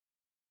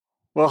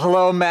Well,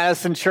 hello,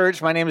 Madison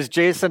Church. My name is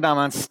Jason. I'm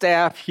on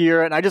staff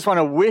here, and I just want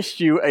to wish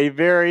you a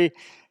very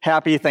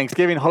happy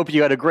Thanksgiving. Hope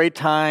you had a great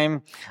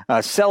time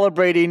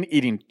celebrating,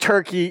 eating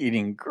turkey,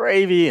 eating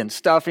gravy and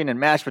stuffing and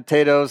mashed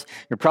potatoes.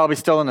 You're probably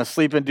still in a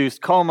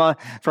sleep-induced coma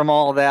from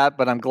all that,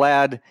 but I'm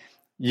glad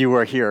you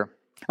were here.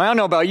 I don't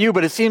know about you,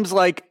 but it seems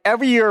like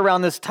every year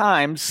around this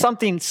time,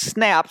 something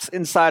snaps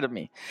inside of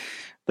me.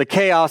 The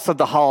chaos of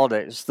the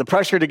holidays, the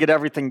pressure to get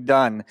everything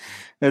done,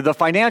 the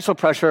financial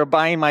pressure of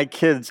buying my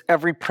kids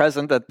every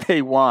present that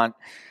they want.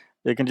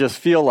 It can just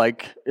feel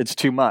like it's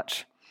too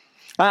much.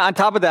 On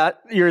top of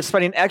that, you're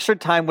spending extra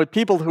time with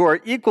people who are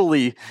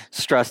equally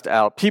stressed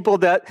out, people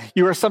that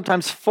you are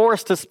sometimes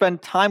forced to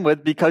spend time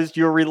with because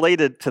you're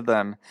related to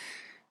them.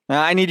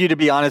 Now, I need you to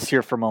be honest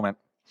here for a moment.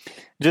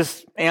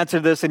 Just answer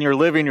this in your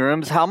living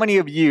rooms. How many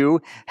of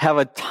you have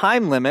a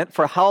time limit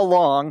for how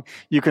long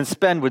you can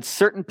spend with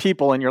certain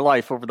people in your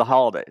life over the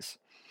holidays?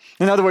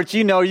 In other words,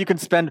 you know you can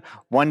spend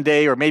 1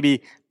 day or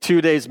maybe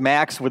 2 days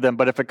max with them,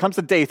 but if it comes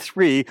to day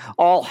 3,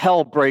 all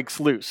hell breaks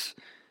loose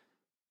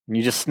and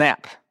you just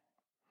snap.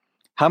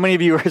 How many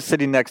of you are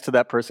sitting next to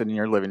that person in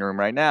your living room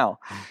right now?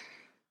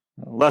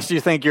 Lest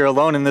you think you're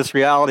alone in this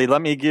reality,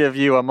 let me give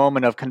you a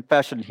moment of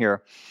confession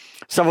here.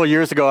 Several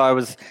years ago, I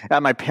was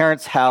at my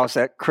parents' house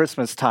at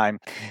Christmas time.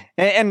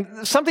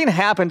 And something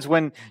happens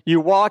when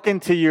you walk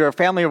into your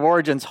family of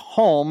origin's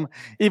home,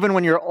 even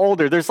when you're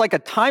older. There's like a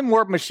time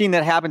warp machine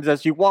that happens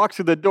as you walk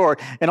through the door,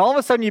 and all of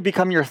a sudden you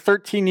become your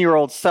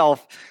 13-year-old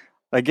self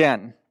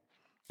again.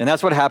 And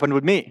that's what happened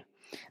with me.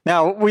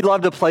 Now, we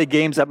love to play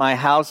games at my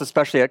house,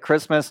 especially at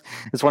Christmas.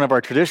 It's one of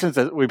our traditions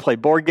that we play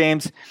board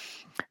games.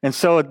 And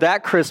so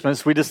that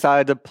Christmas, we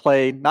decided to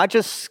play not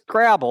just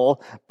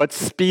Scrabble, but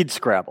Speed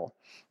Scrabble.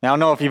 Now, I don't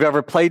know if you've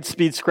ever played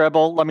Speed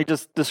Scrabble. Let me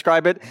just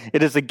describe it.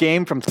 It is a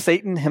game from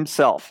Satan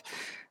himself.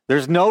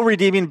 There's no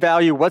redeeming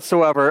value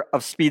whatsoever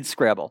of Speed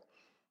Scrabble.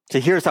 So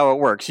here's how it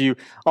works. You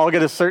all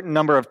get a certain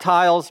number of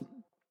tiles,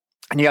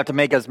 and you have to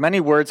make as many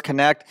words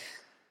connect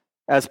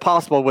as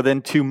possible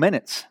within 2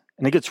 minutes.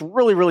 And it gets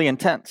really, really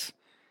intense.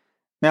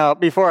 Now,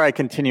 before I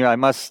continue, I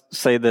must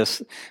say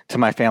this to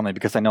my family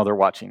because I know they're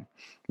watching.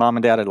 Mom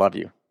and Dad, I love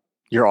you.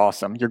 You're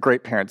awesome. You're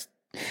great parents.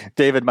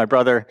 David, my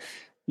brother,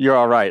 you're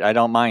all right. I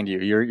don't mind you.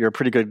 You're a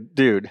pretty good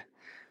dude.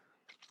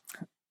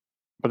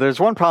 But there's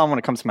one problem when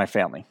it comes to my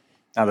family.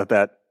 Now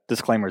that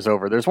disclaimer is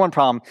over. There's one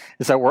problem,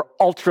 is that we're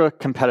ultra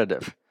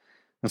competitive.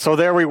 And so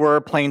there we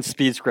were playing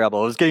Speed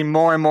Scrabble. It was getting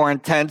more and more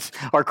intense.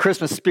 Our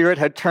Christmas spirit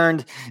had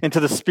turned into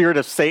the spirit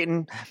of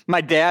Satan.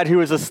 My dad, who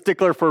was a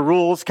stickler for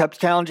rules,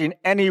 kept challenging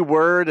any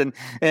word and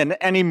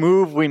any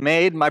move we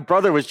made. My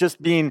brother was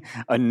just being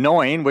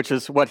annoying, which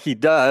is what he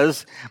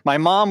does. My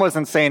mom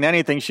wasn't saying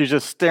anything. She was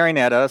just staring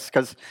at us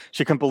because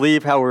she couldn't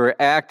believe how we were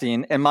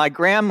acting. And my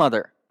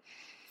grandmother,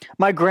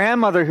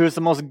 who is the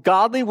most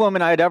godly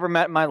woman I had ever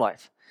met in my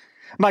life.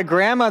 My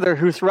grandmother,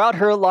 who throughout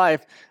her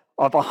life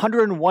of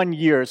 101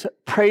 years,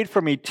 prayed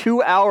for me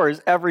 2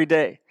 hours every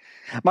day.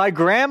 My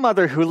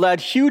grandmother, who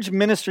led huge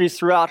ministries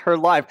throughout her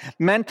life,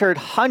 mentored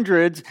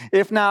hundreds,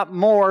 if not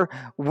more,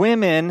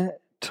 women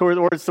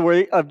towards the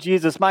way of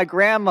Jesus. My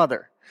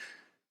grandmother,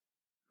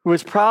 who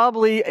was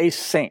probably a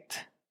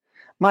saint.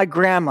 My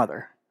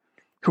grandmother,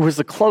 who was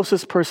the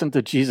closest person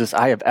to Jesus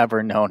I have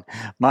ever known.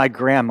 My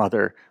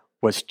grandmother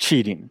was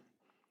cheating.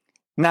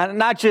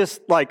 Not just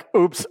like,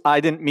 oops, I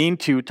didn't mean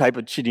to type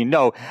of cheating.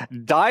 No,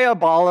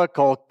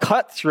 diabolical,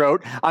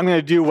 cutthroat, I'm going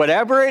to do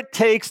whatever it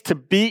takes to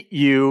beat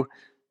you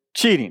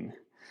cheating.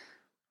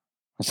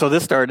 So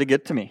this started to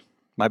get to me.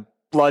 My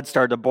blood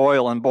started to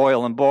boil and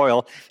boil and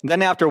boil. And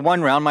then after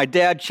one round, my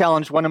dad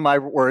challenged one of my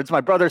words.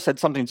 My brother said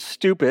something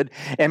stupid,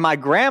 and my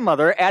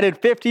grandmother added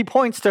 50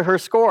 points to her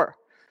score.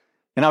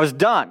 And I was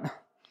done.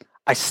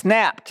 I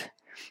snapped.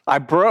 I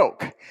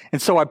broke.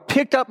 And so I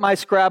picked up my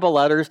Scrabble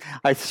letters,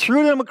 I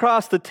threw them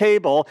across the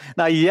table,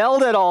 and I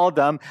yelled at all of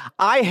them,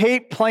 "I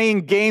hate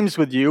playing games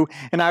with you."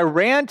 And I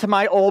ran to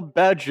my old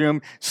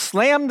bedroom,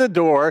 slammed the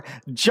door,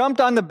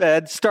 jumped on the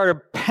bed,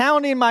 started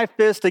pounding my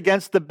fist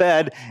against the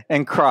bed,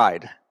 and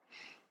cried.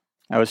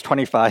 I was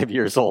 25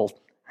 years old.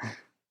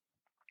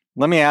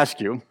 Let me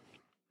ask you,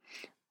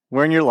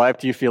 where in your life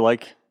do you feel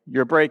like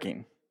you're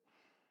breaking?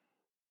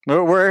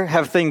 Where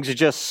have things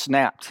just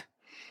snapped?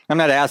 I'm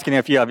not asking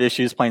if you have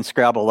issues playing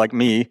Scrabble like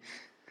me,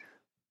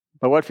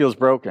 but what feels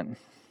broken,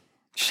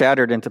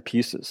 shattered into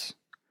pieces,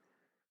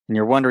 and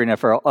you're wondering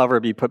if it'll ever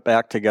be put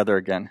back together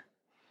again?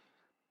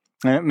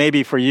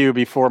 Maybe for you,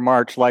 before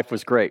March, life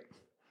was great.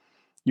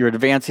 You were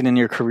advancing in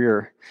your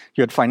career,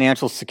 you had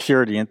financial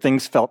security, and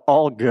things felt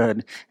all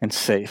good and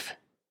safe.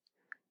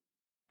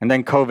 And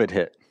then COVID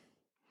hit,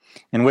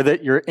 and with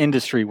it, your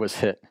industry was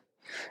hit.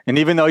 And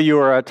even though you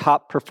were a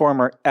top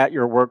performer at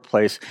your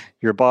workplace,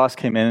 your boss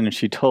came in and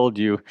she told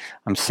you,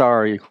 "I'm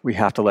sorry, we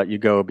have to let you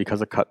go because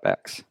of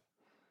cutbacks."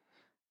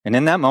 And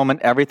in that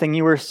moment, everything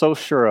you were so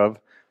sure of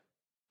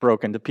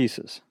broke into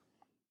pieces.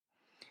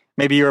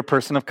 Maybe you're a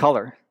person of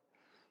color.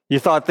 You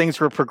thought things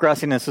were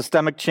progressing in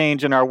systemic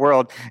change in our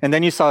world, and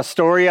then you saw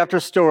story after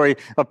story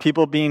of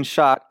people being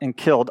shot and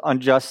killed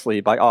unjustly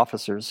by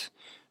officers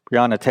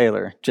Breonna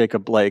Taylor,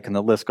 Jacob Blake, and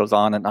the list goes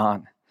on and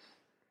on.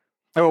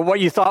 Or what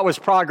you thought was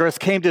progress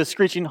came to a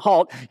screeching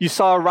halt. You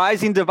saw a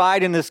rising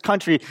divide in this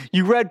country.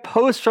 You read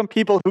posts from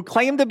people who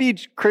claim to be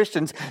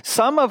Christians,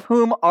 some of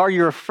whom are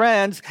your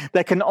friends,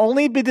 that can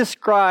only be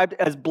described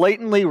as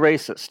blatantly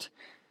racist.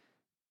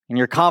 And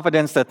your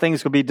confidence that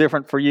things will be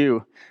different for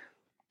you,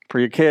 for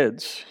your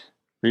kids,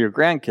 for your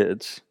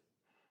grandkids,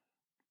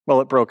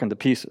 well, it broke into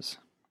pieces.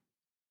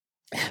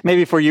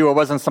 Maybe for you, it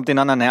wasn't something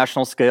on a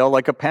national scale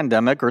like a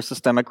pandemic or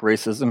systemic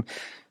racism,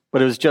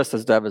 but it was just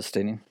as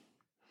devastating.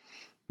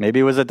 Maybe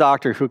it was a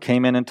doctor who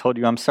came in and told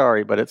you, I'm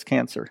sorry, but it's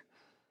cancer.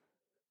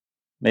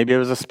 Maybe it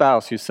was a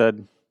spouse who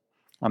said,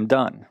 I'm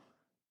done.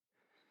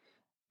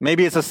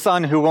 Maybe it's a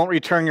son who won't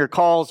return your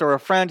calls, or a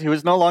friend who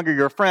is no longer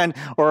your friend,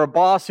 or a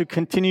boss who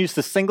continues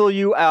to single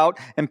you out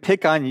and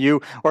pick on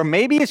you, or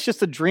maybe it's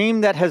just a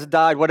dream that has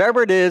died.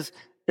 Whatever it is,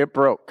 it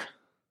broke.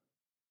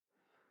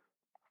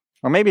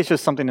 Or maybe it's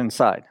just something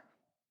inside.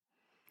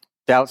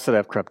 Doubts that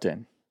have crept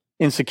in,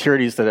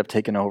 insecurities that have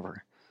taken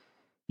over.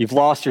 You've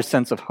lost your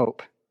sense of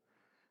hope.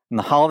 And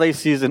the holiday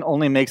season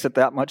only makes it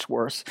that much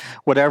worse.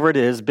 Whatever it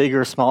is, big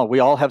or small, we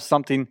all have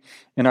something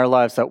in our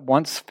lives that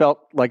once felt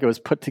like it was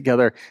put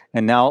together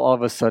and now all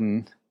of a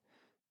sudden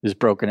is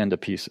broken into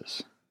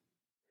pieces.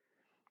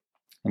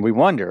 And we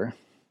wonder,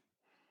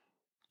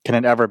 can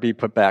it ever be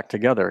put back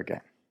together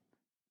again?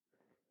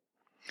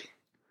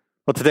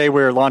 Well, today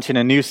we're launching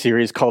a new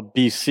series called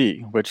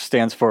BC, which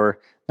stands for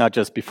not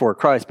just before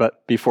Christ,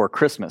 but before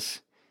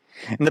Christmas.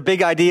 And the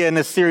big idea in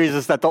this series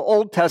is that the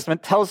Old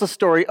Testament tells the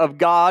story of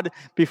God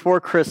before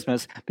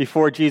Christmas,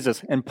 before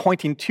Jesus, and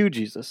pointing to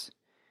Jesus.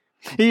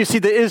 You see,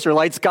 the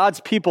Israelites,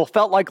 God's people,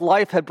 felt like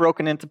life had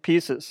broken into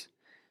pieces.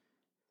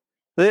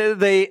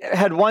 They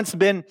had once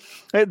been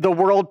the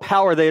world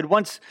power. They had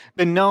once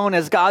been known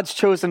as God's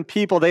chosen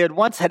people. They had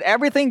once had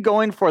everything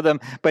going for them,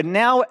 but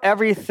now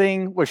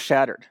everything was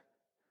shattered.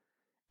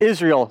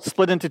 Israel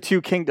split into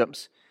two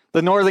kingdoms.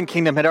 The northern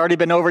kingdom had already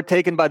been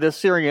overtaken by the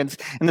Assyrians,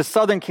 and the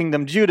southern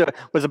kingdom, Judah,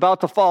 was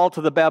about to fall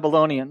to the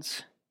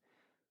Babylonians.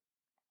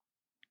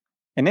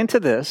 And into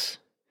this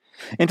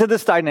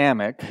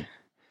dynamic,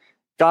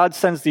 God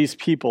sends these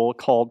people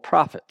called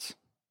prophets.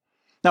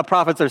 Now,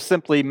 prophets are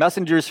simply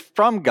messengers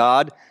from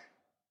God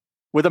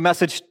with a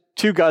message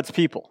to God's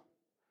people.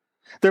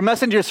 They're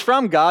messengers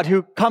from God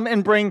who come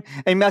and bring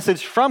a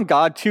message from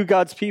God to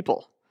God's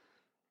people.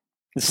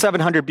 In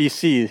 700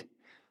 BC,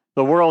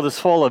 the world is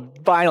full of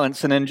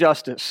violence and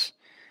injustice,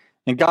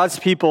 and God's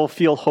people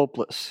feel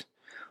hopeless.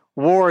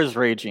 War is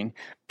raging.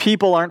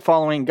 People aren't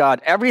following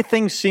God.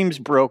 Everything seems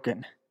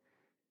broken.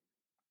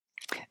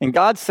 And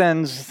God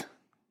sends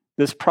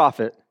this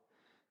prophet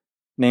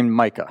named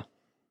Micah.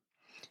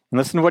 And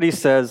listen to what he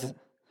says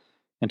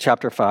in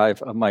chapter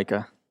 5 of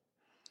Micah.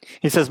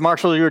 He says,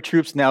 "Marshal your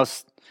troops now,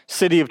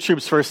 city of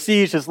troops, for a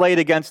siege is laid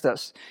against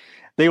us.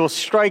 They will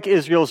strike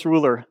Israel's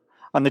ruler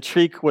on the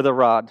cheek with a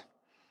rod."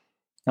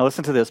 Now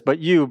listen to this. "But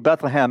you,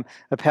 Bethlehem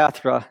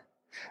Ephrathah,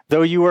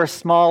 though you are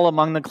small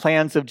among the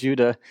clans of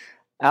Judah,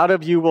 out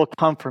of you will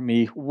come for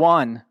me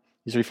one,"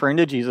 he's referring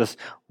to Jesus,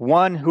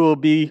 "one who will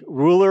be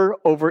ruler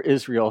over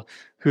Israel,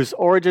 whose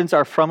origins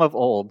are from of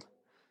old,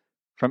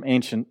 from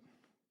ancient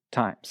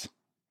times."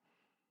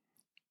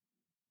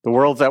 The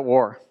world's at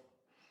war.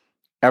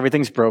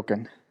 Everything's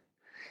broken.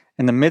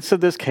 In the midst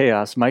of this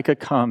chaos, Micah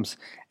comes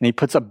and he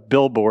puts up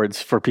billboards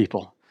for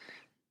people,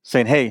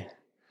 saying, hey,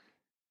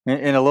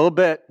 in a little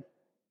bit,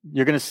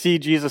 you're going to see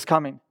Jesus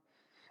coming.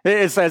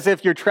 It's as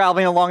if you're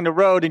traveling along the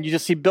road and you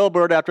just see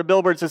billboard after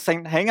billboard just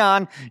saying, hang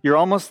on, you're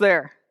almost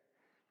there.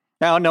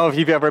 Now, I don't know if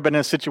you've ever been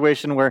in a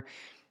situation where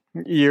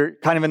you're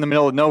kind of in the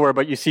middle of nowhere,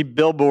 but you see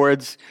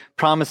billboards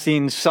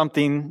promising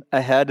something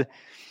ahead.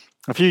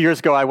 A few years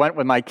ago, I went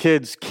with my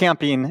kids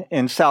camping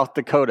in South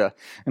Dakota,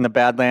 in the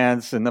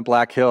Badlands and the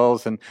Black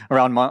Hills and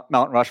around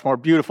Mount Rushmore.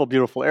 Beautiful,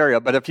 beautiful area.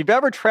 But if you've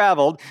ever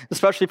traveled,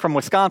 especially from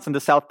Wisconsin to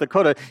South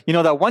Dakota, you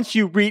know that once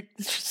you reach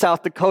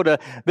South Dakota,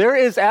 there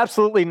is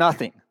absolutely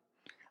nothing.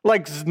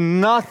 Like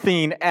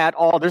nothing at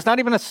all. There's not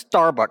even a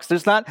Starbucks.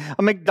 There's not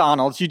a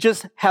McDonald's. You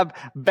just have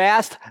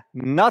vast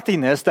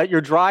nothingness that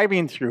you're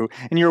driving through.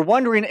 And you're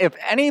wondering if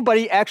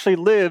anybody actually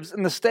lives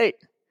in the state.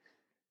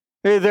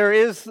 There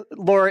is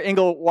Laura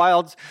Ingalls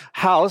Wilder's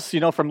house,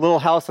 from Little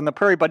House on the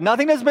Prairie, but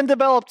nothing has been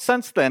developed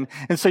since then.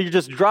 And so you're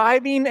just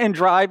driving and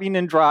driving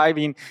and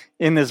driving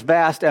in this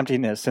vast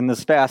emptiness, in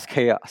this vast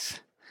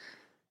chaos.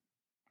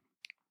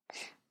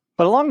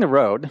 But along the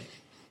road,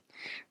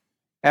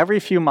 every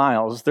few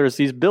miles, there's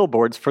these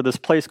billboards for this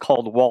place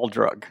called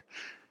Waldrug.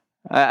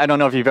 I don't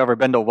know if you've ever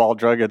been to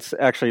Waldrug. It's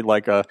actually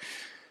like a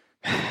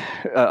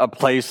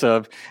place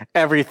of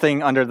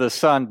everything under the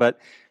sun, but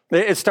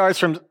It starts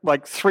from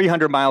like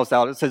 300 miles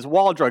out. It says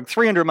Wall Drug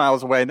 300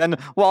 miles away, and then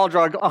Wall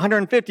Drug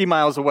 150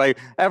 miles away.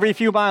 Every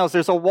few miles,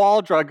 there's a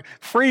Wall Drug,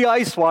 free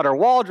ice water,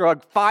 Wall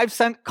Drug,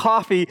 5-cent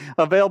coffee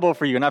available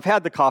for you. And I've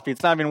had the coffee.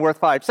 It's not even worth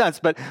 5 cents,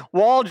 but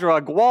Wall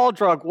Drug, Wall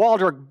Drug, Wall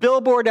Drug,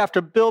 billboard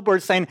after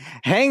billboard saying,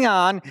 hang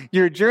on,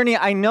 your journey.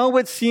 I know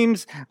it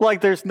seems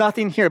like there's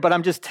nothing here, but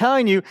I'm just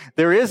telling you,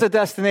 there is a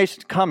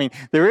destination coming.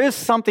 There is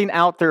something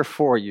out there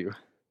for you.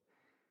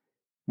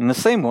 In the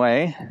same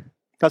way,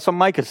 that's what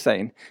Micah is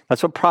saying.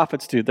 That's what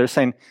prophets do. They're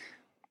saying,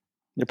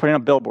 they're putting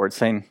up billboards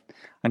saying,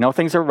 I know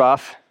things are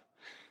rough.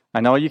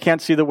 I know you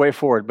can't see the way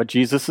forward, but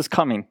Jesus is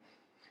coming.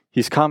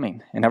 He's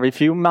coming. And every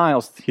few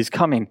miles, he's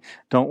coming.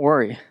 Don't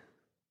worry.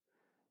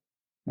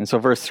 And so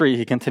verse 3,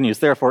 he continues,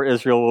 therefore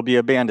Israel will be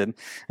abandoned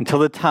until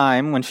the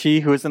time when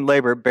she who is in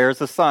labor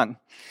bears a son.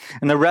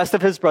 And the rest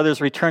of his brothers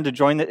return to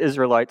join the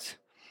Israelites.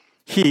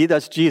 He,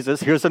 that's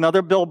Jesus, here's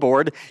another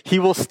billboard. He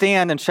will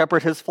stand and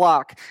shepherd his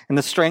flock in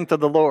the strength of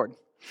the Lord,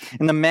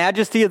 in the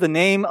majesty of the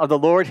name of the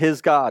Lord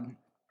his God.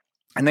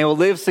 And they will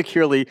live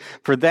securely,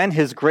 for then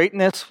his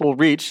greatness will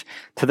reach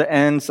to the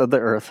ends of the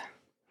earth.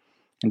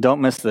 And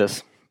don't miss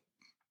this.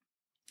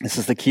 This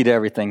is the key to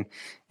everything.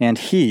 And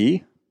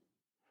he,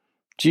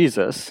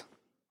 Jesus,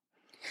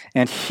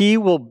 and he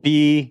will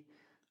be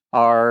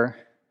our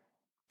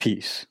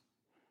peace.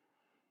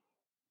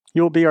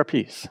 He will be our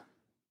peace.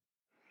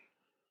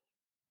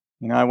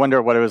 You know, I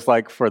wonder what it was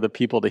like for the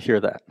people to hear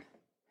that.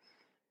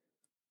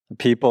 The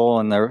people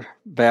and their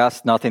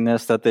vast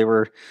nothingness that they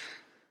were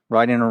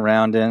riding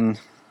around in,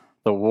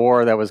 the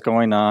war that was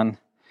going on,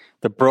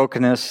 the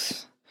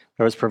brokenness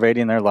that was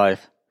pervading their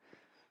life,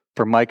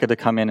 for Micah to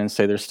come in and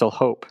say there's still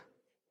hope.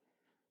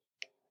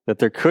 That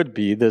there could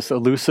be this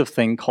elusive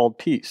thing called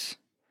peace.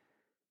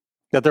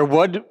 That there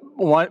would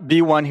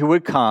be one who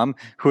would come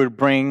who would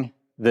bring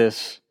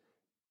this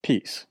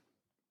peace.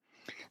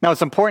 Now,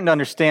 it's important to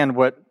understand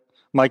what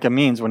Micah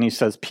means when he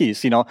says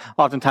peace. You know,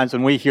 oftentimes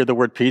when we hear the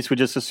word peace, we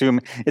just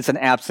assume it's an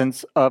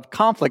absence of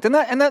conflict. And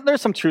that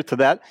there's some truth to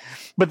that.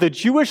 But the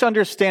Jewish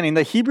understanding,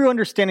 the Hebrew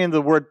understanding of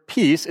the word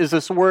peace is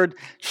this word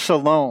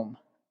shalom.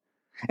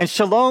 And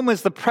shalom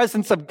is the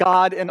presence of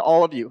God in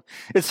all of you.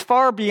 It's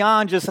far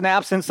beyond just an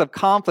absence of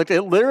conflict.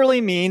 It literally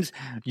means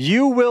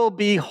you will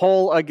be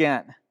whole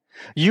again.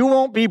 You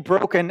won't be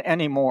broken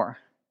anymore.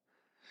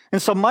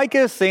 And so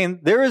Micah is saying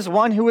there is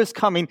one who is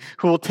coming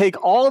who will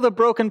take all of the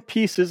broken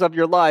pieces of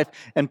your life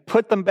and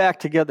put them back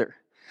together.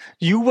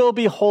 You will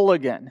be whole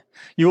again.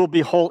 You will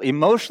be whole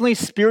emotionally,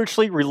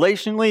 spiritually,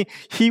 relationally.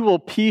 He will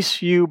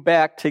piece you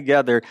back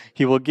together.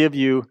 He will give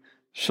you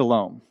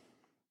shalom.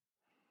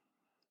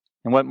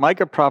 And what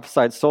Micah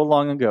prophesied so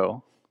long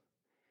ago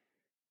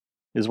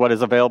is what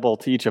is available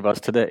to each of us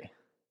today.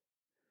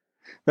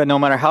 That no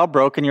matter how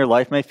broken your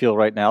life may feel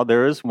right now,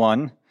 there is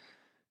one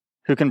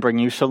who can bring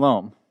you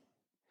shalom.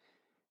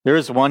 There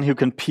is one who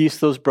can piece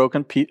those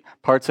broken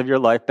parts of your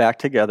life back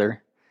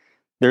together.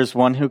 There's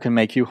one who can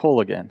make you whole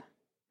again,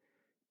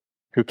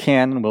 who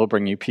can and will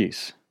bring you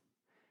peace.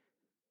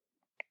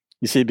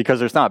 You see, because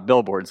there's not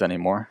billboards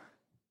anymore,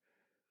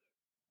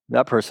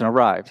 that person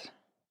arrived.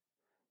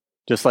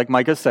 Just like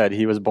Micah said,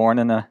 he was born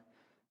in a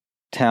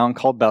town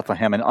called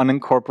Bethlehem, an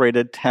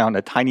unincorporated town,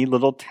 a tiny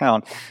little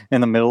town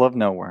in the middle of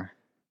nowhere.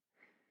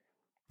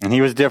 And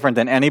he was different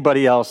than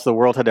anybody else the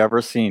world had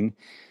ever seen,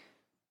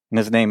 and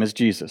his name is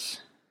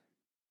Jesus.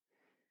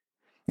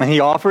 And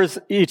he offers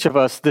each of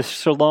us this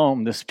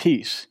shalom, this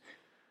peace,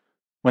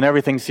 when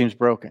everything seems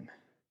broken.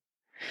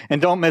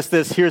 And don't miss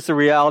this, here's the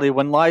reality.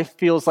 When life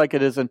feels like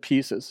it is in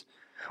pieces,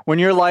 when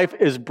your life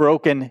is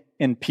broken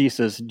in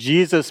pieces,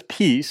 Jesus'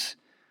 peace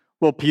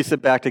will piece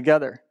it back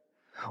together.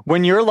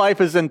 When your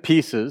life is in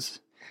pieces,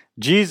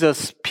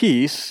 Jesus'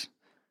 peace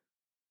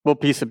will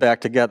piece it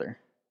back together.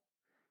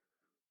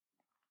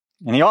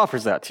 And he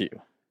offers that to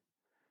you.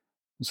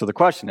 So the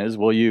question is,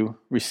 will you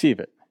receive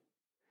it?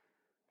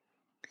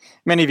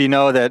 Many of you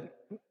know that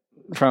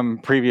from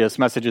previous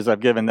messages I've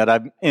given that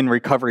I'm in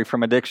recovery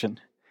from addiction.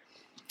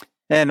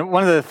 And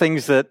one of the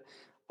things that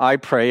I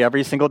pray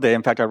every single day,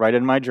 in fact, I write it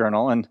in my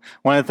journal, and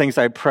one of the things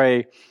I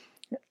pray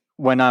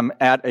when I'm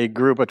at a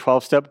group, a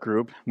 12-step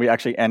group, we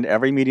actually end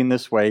every meeting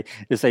this way,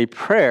 is a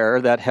prayer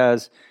that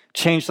has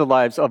changed the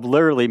lives of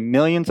literally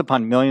millions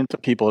upon millions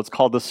of people. It's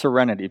called the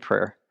Serenity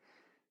Prayer.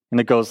 And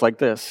it goes like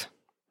this.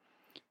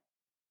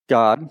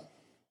 God,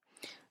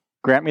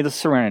 grant me the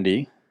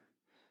serenity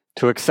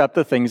to accept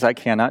the things I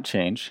cannot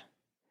change,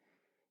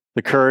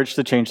 the courage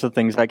to change the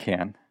things I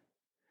can,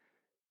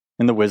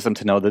 and the wisdom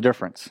to know the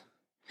difference.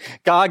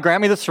 God,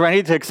 grant me the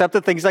serenity to accept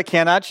the things I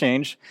cannot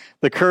change,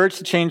 the courage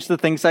to change the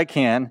things I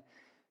can,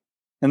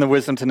 and the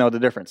wisdom to know the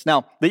difference.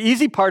 Now, the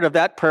easy part of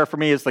that prayer for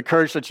me is the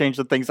courage to change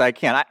the things I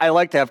can. I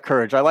like to have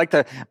courage. I like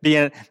to be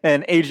an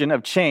agent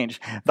of change.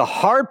 The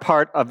hard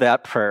part of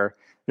that prayer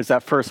is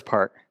that first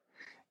part.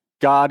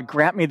 God,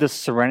 grant me the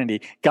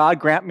serenity. God,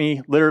 grant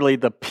me literally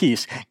the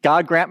peace.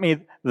 God, grant me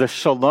the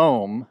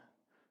shalom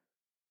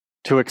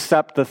to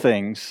accept the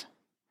things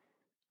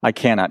I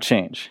cannot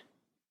change.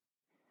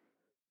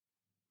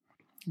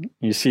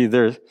 You see,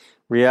 the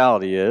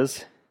reality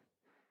is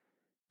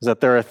is that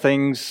there are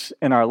things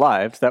in our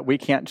lives that we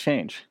can't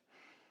change.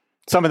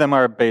 Some of them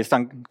are based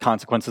on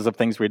consequences of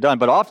things we've done,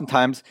 but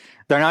oftentimes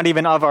they're not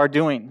even of our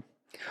doing.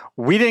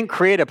 We didn't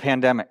create a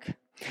pandemic.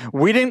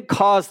 We didn't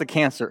cause the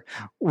cancer.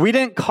 We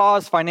didn't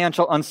cause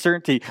financial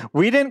uncertainty.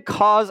 We didn't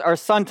cause our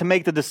son to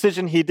make the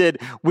decision he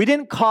did. We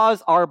didn't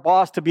cause our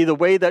boss to be the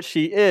way that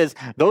she is.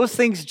 Those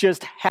things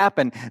just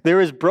happen. There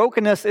is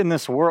brokenness in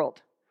this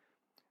world.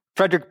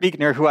 Frederick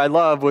Buechner, who I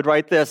love, would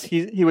write this.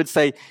 He would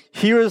say,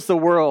 "Here is the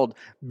world.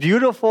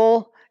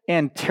 Beautiful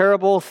and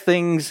terrible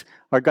things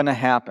are going to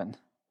happen.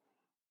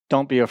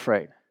 Don't be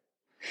afraid."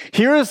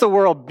 Here is the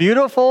world.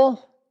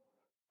 Beautiful.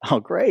 Oh,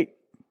 great.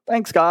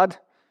 Thanks, God.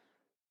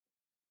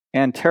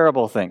 And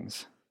terrible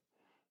things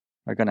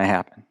are going to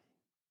happen.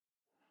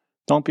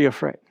 Don't be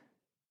afraid.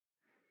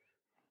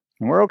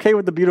 And we're okay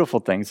with the beautiful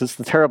things. It's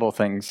the terrible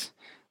things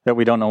that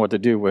we don't know what to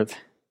do with.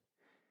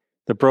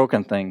 The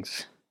broken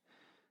things.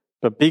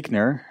 But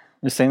Buechner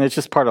is saying it's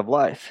just part of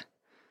life.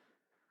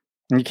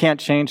 And you can't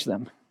change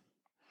them.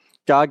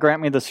 God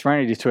grant me the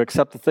serenity to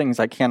accept the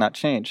things I cannot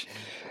change.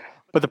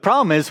 But the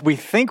problem is we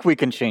think we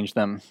can change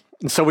them.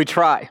 And so we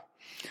try.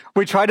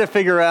 We try to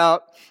figure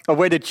out a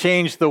way to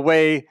change the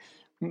way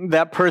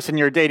that person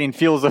you're dating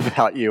feels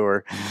about you,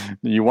 or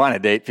you want to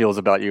date feels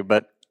about you,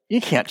 but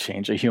you can't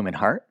change a human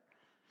heart.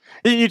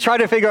 You try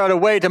to figure out a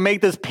way to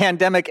make this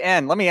pandemic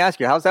end. Let me ask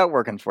you, how's that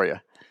working for you?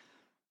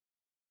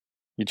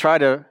 You try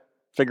to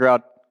figure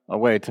out a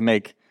way to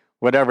make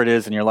whatever it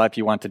is in your life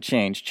you want to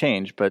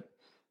change, but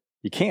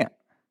you can't.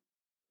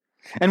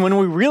 And when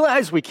we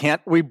realize we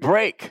can't, we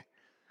break.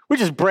 We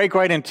just break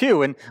right in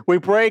two, and we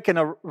break in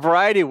a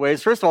variety of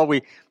ways. First of all,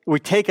 we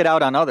take it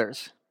out on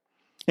others.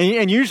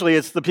 And usually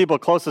it's the people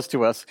closest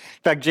to us.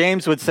 In fact,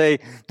 James would say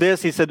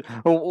this. He said,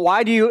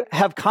 why do you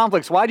have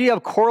conflicts? Why do you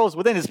have quarrels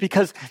within? It's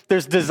because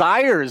there's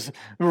desires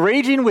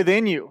raging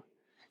within you.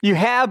 You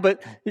have,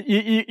 but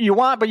you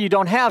want, but you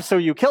don't have, so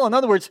you kill. In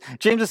other words,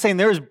 James is saying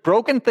there's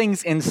broken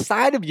things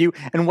inside of you,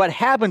 and what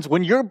happens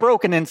when you're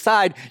broken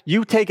inside,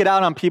 you take it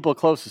out on people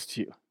closest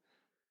to you.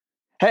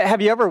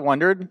 Have you ever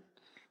wondered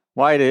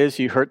why it is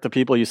you hurt the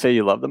people you say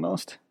you love the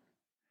most?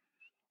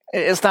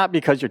 It's not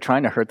because you're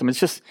trying to hurt them. It's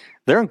just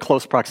they're in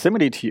close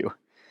proximity to you.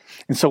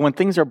 And so when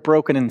things are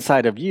broken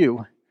inside of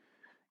you,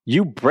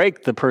 you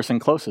break the person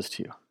closest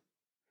to you.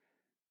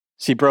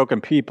 See, broken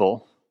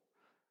people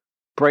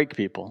break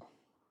people.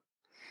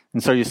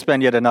 And so you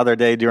spend yet another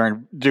day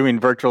doing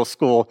virtual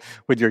school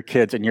with your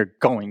kids, and you're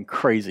going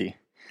crazy.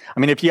 I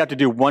mean, if you have to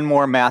do one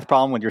more math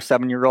problem with your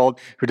 7-year-old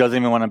who doesn't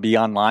even want to be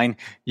online,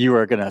 you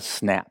are going to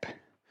snap.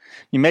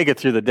 You make it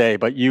through the day,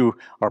 but you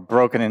are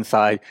broken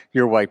inside,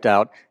 you're wiped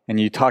out, and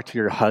you talk to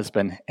your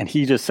husband, and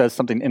he just says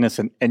something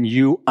innocent, and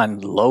you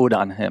unload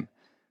on him.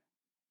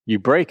 You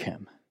break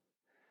him.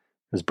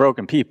 Because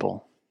broken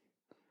people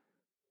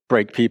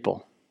break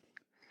people.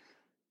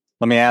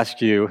 Let me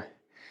ask you,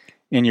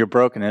 in your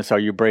brokenness, are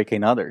you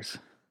breaking others?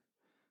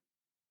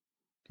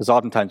 Because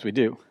oftentimes we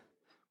do.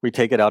 We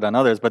take it out on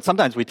others, but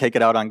sometimes we take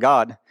it out on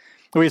God.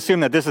 We assume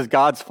that this is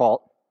God's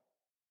fault.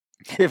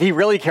 If he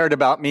really cared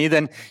about me,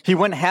 then he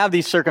wouldn't have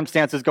these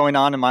circumstances going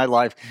on in my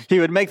life. He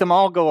would make them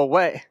all go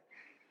away.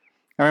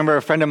 I remember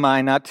a friend of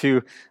mine not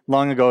too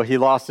long ago, he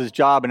lost his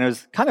job, and it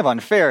was kind of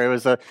unfair. It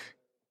was a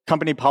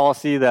company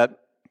policy that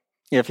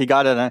if he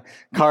got in a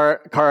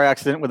car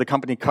accident with a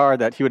company car,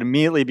 that he would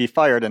immediately be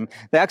fired. And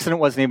the accident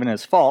wasn't even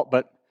his fault,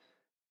 but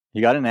he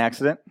got in an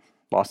accident,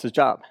 lost his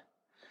job.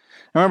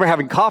 I remember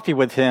having coffee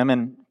with him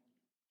and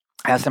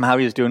asked him how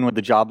he was doing with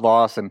the job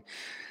loss, and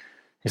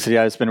he said,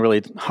 yeah, it's been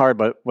really hard,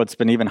 but what's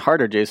been even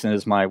harder, Jason,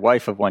 is my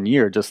wife of 1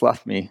 year just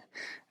left me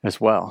as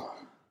well.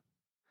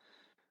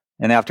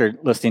 And after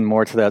listening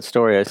more to that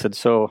story, I said,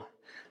 so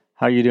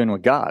how are you doing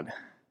with God?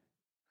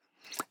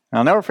 And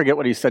I'll never forget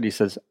what he said. He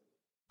says,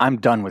 I'm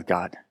done with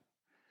God.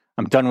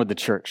 I'm done with the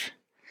church.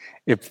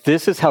 If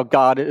this is how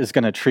God is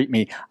going to treat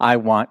me, I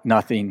want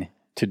nothing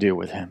to do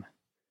with him.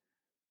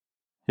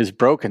 His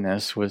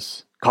brokenness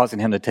was causing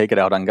him to take it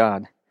out on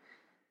God.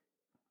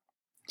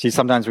 See,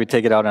 sometimes we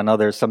take it out on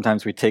others,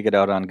 sometimes we take it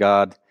out on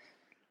God.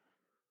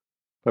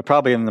 But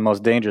probably the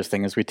most dangerous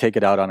thing is we take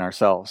it out on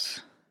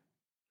ourselves.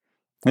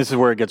 This is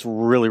where it gets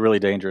really, really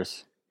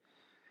dangerous.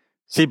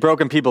 See,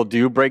 broken people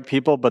do break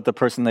people, but the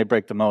person they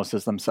break the most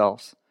is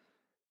themselves.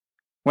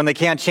 When they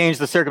can't change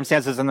the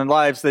circumstances in their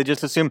lives, they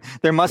just assume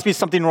there must be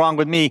something wrong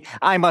with me.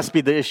 I must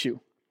be the issue.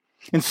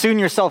 And soon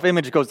your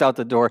self-image goes out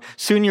the door.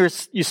 Soon you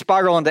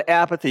spiral into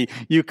apathy.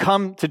 You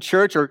come to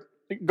church or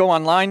go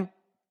online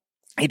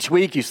each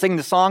week, you sing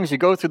the songs, you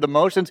go through the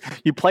motions,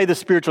 you play the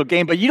spiritual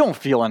game, but you don't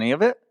feel any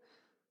of it.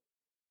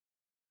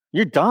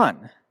 You're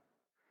done.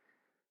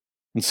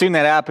 And soon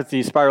that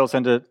apathy spirals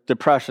into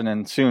depression,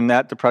 and soon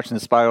that depression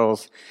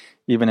spirals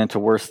even into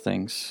worse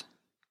things.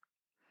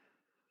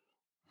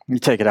 You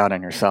take it out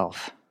on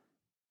yourself.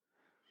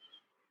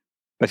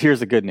 But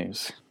here's the good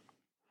news.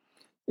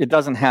 It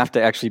doesn't have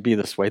to actually be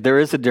this way. There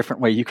is a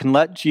different way. You can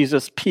let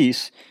Jesus'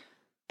 peace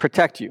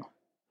protect you.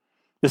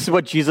 This is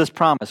what Jesus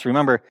promised.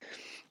 Remember,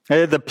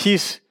 the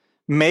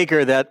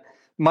peacemaker that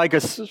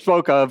Micah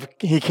spoke of,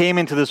 he came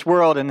into this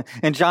world, and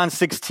in John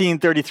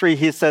 16:33,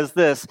 he says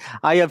this,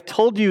 I have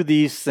told you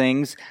these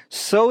things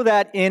so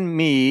that in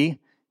me,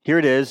 here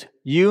it is,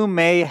 you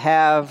may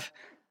have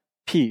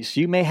peace.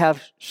 You may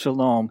have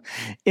shalom.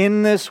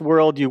 In this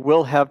world, you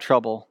will have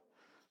trouble,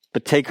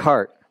 but take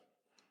heart.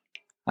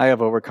 I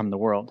have overcome the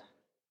world.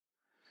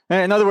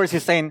 In other words,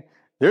 he's saying,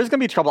 there's going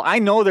to be trouble. I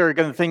know there are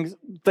going to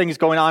be things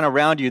going on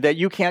around you that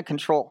you can't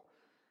control.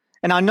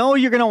 And I know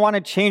you're going to want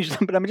to change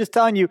them, but I'm just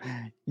telling you,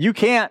 you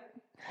can't.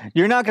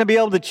 You're not going to be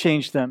able to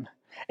change them.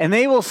 And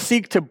they will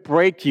seek to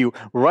break you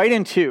right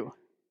in two,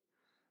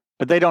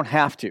 but they don't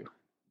have to.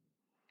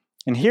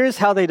 And here's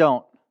how they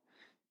don't.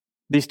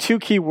 These two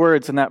key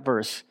words in that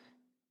verse,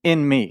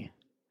 in me.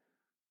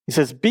 He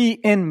says, be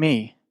in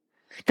me.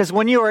 Because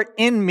when you are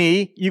in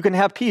me, you can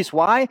have peace.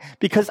 Why?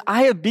 Because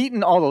I have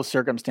beaten all those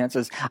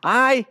circumstances.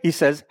 I, he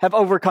says, have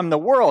overcome the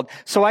world.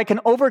 So I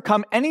can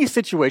overcome any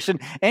situation,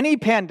 any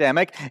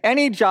pandemic,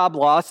 any job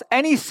loss,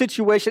 any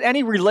situation,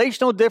 any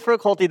relational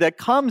difficulty that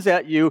comes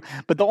at you.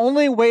 But the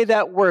only way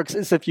that works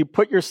is if you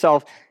put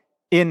yourself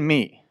in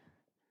me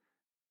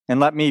and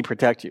let me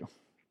protect you.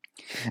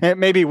 And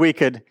maybe we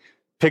could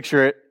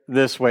picture it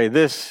this way.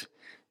 This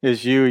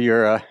is you.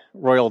 You're a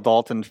Royal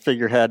Dalton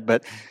figurehead,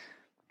 but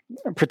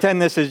pretend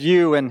this is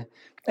you, and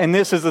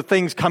this is the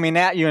things coming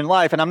at you in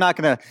life. And I'm not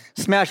going to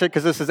smash it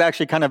because this is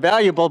actually kind of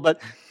valuable, but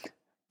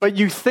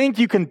you think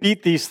you can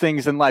beat these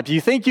things in life.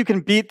 You think you can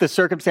beat the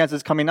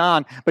circumstances coming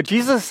on, but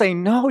Jesus is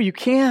saying, no, you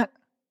can't.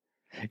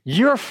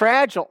 You're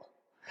fragile.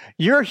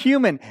 You're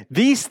human.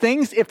 These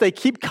things, if they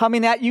keep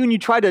coming at you and you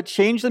try to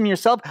change them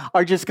yourself,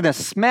 are just going to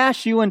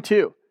smash you in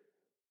two.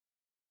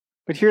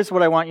 But here's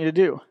what I want you to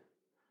do.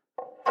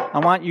 I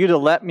want you to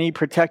let me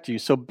protect you.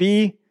 So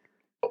be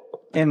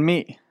in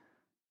me.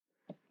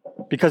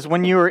 Because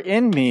when you are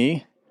in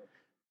me,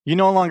 you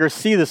no longer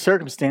see the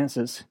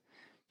circumstances.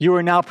 You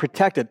are now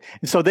protected.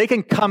 And so they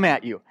can come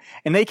at you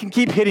and they can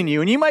keep hitting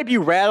you. And you might be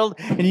rattled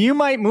and you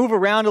might move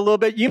around a little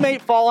bit. You may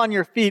fall on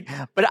your feet,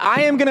 but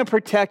I am going to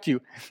protect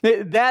you.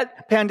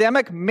 That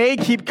pandemic may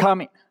keep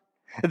coming.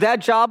 That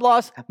job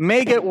loss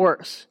may get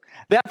worse.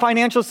 That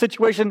financial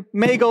situation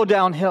may go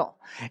downhill.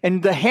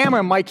 And the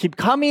hammer might keep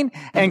coming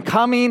and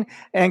coming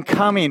and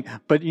coming.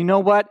 But you know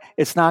what?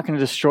 It's not going to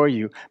destroy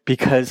you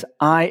because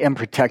I am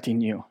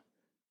protecting you.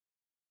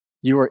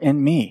 You are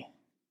in me.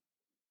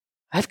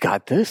 I've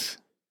got this.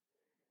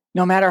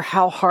 No matter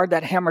how hard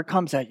that hammer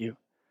comes at you,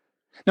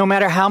 no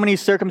matter how many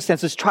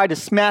circumstances try to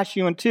smash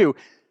you in two,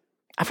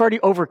 I've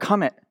already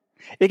overcome it.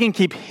 It can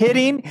keep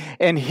hitting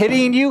and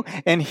hitting you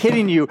and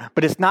hitting you,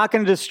 but it's not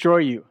going to destroy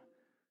you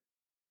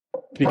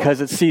because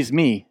it sees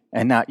me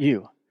and not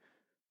you.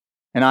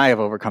 And I have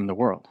overcome the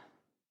world.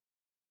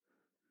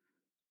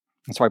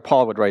 That's why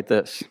Paul would write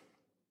this.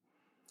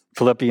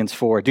 Philippians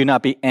 4, do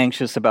not be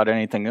anxious about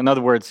anything. In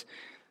other words,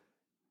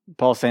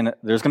 Paul's saying that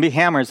there's going to be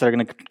hammers that are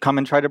going to come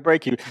and try to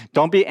break you.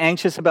 Don't be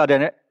anxious about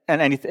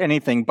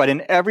anything, but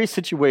in every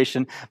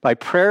situation, by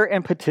prayer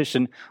and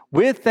petition,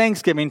 with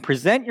thanksgiving,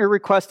 present your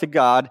request to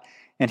God,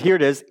 and here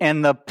it is,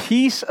 and the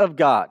peace of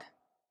God,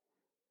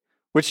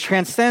 which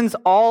transcends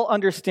all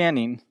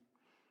understanding,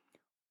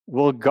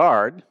 will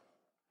guard,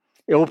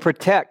 it will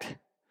protect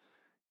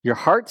your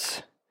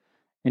hearts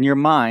and your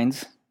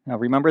minds. Now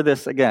remember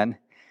this again,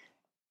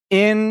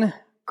 in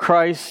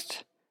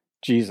Christ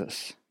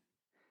Jesus.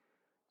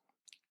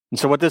 And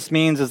so what this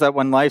means is that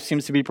when life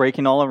seems to be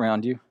breaking all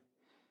around you,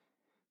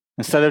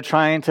 instead of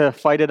trying to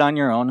fight it on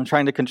your own and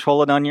trying to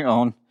control it on your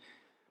own,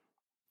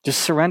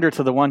 just surrender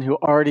to the one who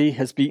already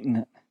has beaten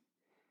it.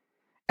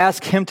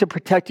 Ask him to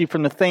protect you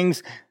from the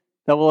things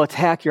that will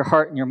attack your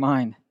heart and your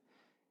mind.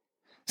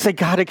 Say,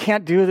 God, I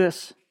can't do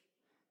this.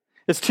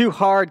 It's too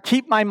hard.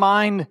 Keep my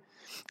mind.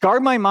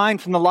 Guard my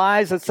mind from the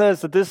lies that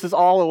says that this is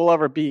all it will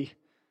ever be.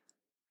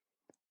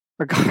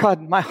 Or God,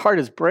 my heart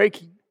is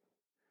breaking.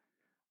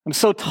 I'm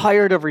so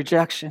tired of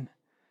rejection.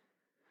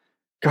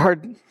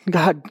 God,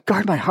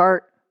 guard my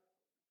heart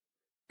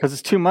because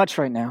it's too much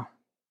right now.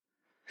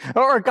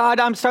 Or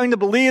God, I'm starting to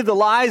believe the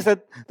lies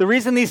that the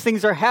reason these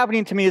things are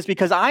happening to me is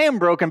because I am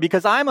broken,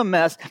 because I'm a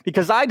mess,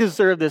 because I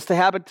deserve this to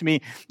happen to me,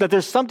 that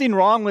there's something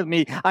wrong with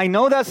me. I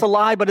know that's a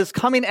lie, but it's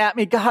coming at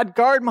me. God,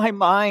 guard my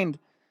mind.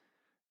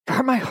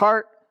 Guard my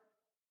heart.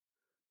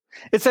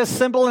 It's as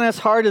simple and as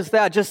hard as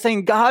that. Just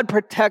saying, God,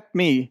 protect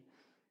me.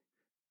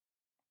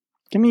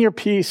 Give me your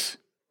peace.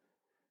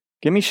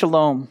 Give me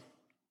shalom.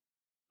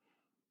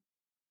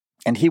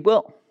 And he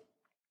will.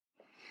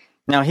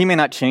 Now, he may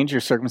not change your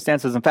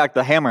circumstances. In fact,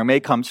 the hammer may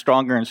come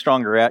stronger and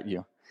stronger at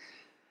you.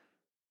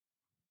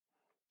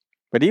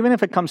 But even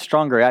if it comes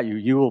stronger at you,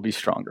 you will be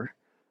stronger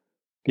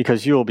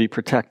because you will be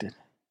protected.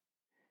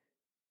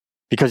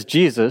 Because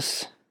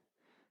Jesus,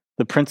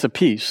 the Prince of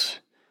Peace,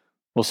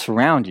 will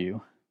surround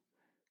you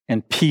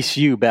and piece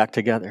you back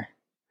together.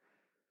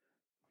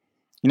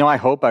 You know, I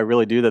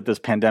really do that this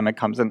pandemic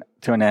comes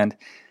to an end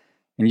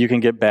and you can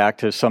get back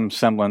to some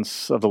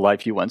semblance of the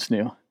life you once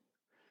knew.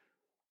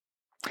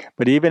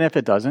 But even if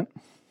it doesn't,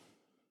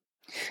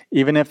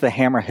 even if the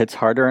hammer hits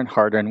harder and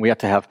harder and we have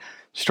to have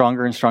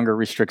stronger and stronger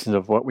restrictions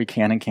of what we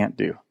can and can't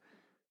do,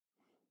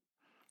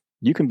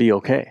 you can be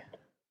okay.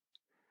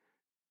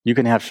 You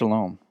can have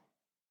shalom.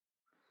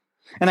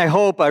 And I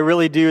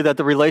really do, that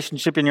the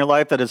relationship in your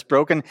life that is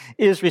broken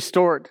is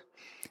restored,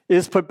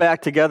 is put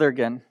back together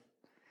again.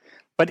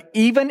 But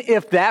even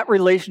if that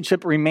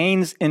relationship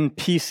remains in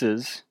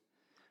pieces,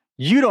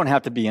 you don't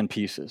have to be in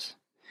pieces.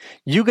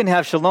 You can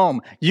have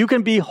shalom. You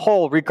can be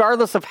whole,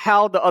 regardless of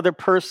how the other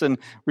person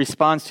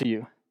responds to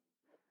you.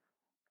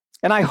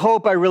 And I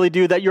really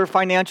do, that your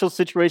financial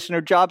situation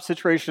or job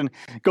situation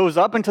goes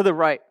up and to the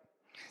right,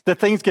 that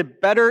things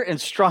get better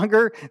and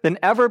stronger than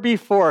ever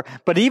before.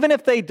 But even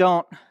if they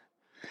don't,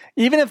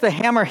 even if the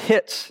hammer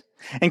hits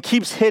and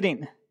keeps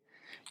hitting,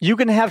 you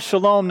can have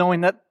shalom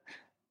knowing that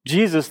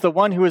Jesus, the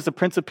one who is the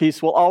Prince of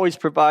Peace, will always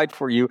provide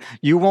for you.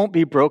 You won't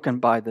be broken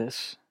by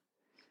this.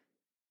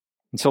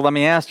 And so let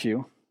me ask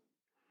you,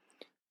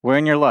 where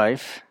in your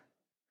life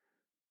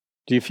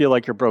do you feel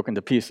like you're broken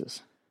to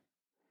pieces?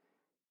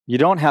 You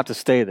don't have to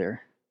stay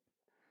there.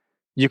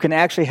 You can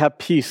actually have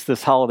peace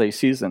this holiday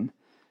season.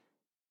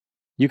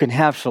 You can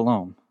have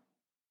shalom.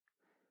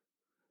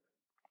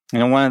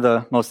 One of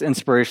the most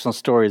inspirational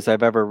stories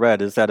I've ever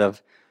read is that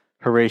of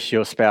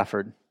Horatio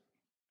Spafford.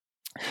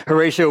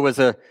 Horatio was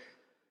a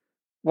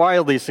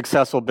wildly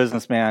successful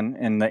businessman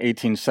in the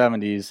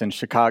 1870s in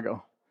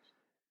Chicago.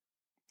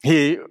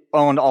 He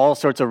owned all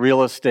sorts of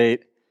real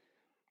estate,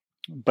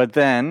 but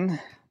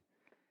then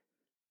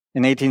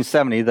in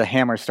 1870, the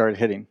hammer started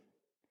hitting.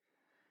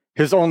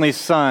 His only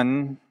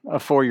son,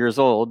 4 years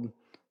old,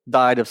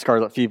 died of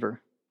scarlet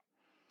fever.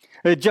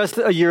 Just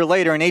a year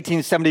later, in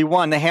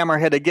 1871, the hammer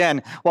hit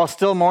again. While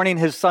still mourning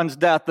his son's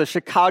death,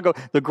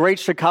 the Great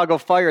Chicago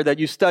Fire that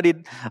you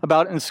studied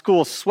about in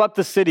school swept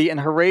the city,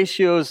 and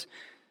Horatio's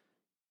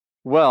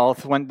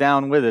wealth went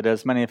down with it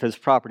as many of his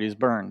properties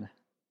burned.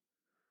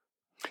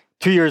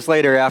 2 years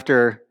later,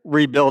 after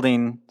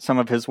rebuilding some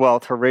of his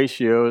wealth,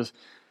 Horatio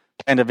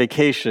planned a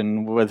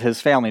vacation with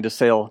his family to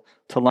sail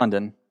to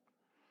London.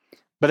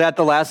 But at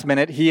the last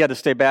minute, he had to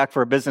stay back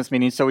for a business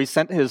meeting, so he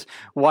sent his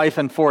wife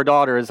and 4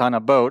 daughters on a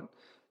boat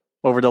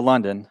over to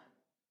London.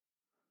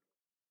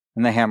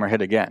 And the hammer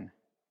hit again.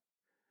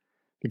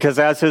 Because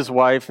as his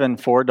wife and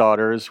 4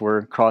 daughters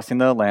were crossing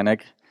the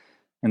Atlantic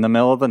in the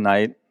middle of the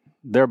night,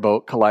 their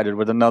boat collided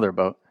with another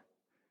boat.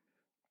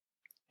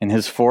 And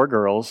his 4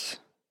 girls,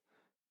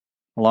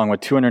 along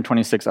with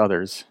 226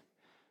 others,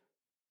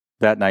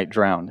 that night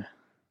drowned.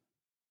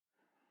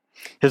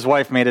 His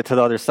wife made it to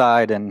the other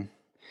side and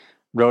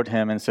wrote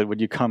him and said, "Would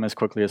you come as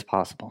quickly as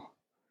possible?"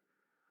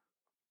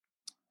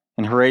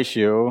 And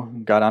Horatio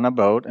got on a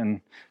boat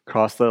and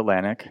crossed the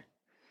Atlantic.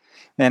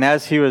 And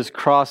as he was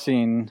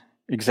crossing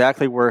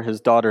exactly where his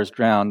daughters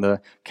drowned,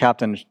 the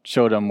captain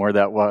showed him where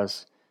that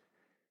was.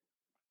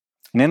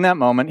 And in that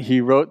moment, he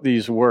wrote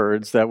these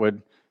words that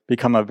would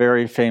become a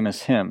very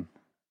famous hymn.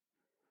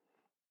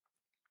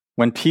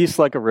 "When peace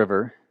like a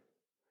river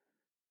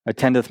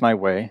attendeth my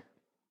way,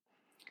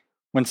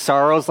 when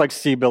sorrows like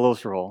sea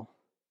billows roll,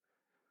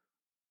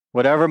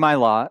 whatever my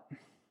lot,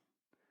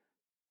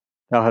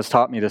 thou hast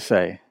taught me to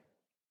say,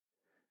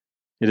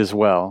 it is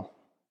well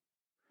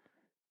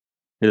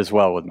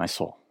with my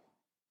soul."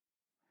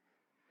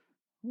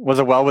 Was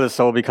it well with his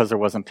soul because there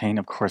wasn't pain?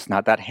 Of course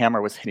not. That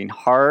hammer was hitting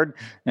hard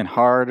and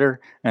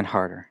harder and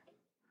harder.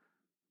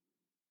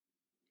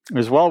 It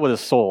was well with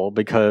his soul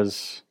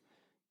because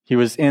he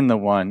was in the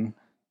one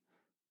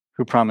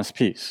who promised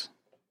peace.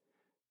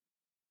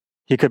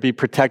 He could be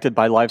protected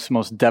by life's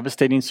most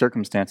devastating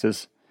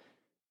circumstances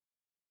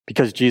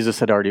because Jesus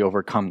had already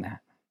overcome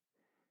that.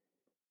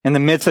 In the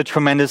midst of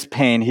tremendous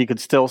pain, he could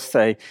still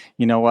say,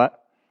 you know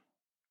what?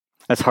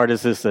 As hard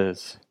as this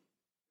is,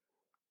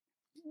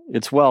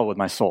 it's well with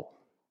my soul.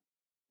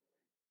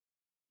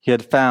 He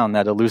had found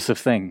that elusive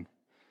thing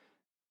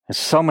that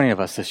so many of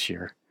us this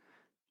year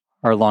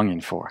are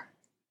longing for.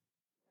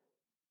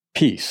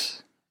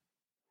 Peace.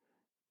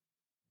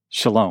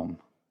 Shalom.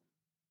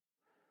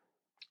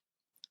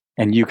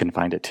 And you can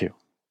find it too.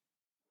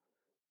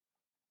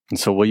 And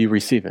so will you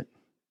receive it?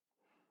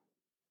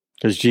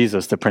 Because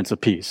Jesus, the Prince of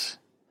Peace,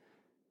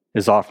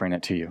 is offering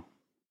it to you.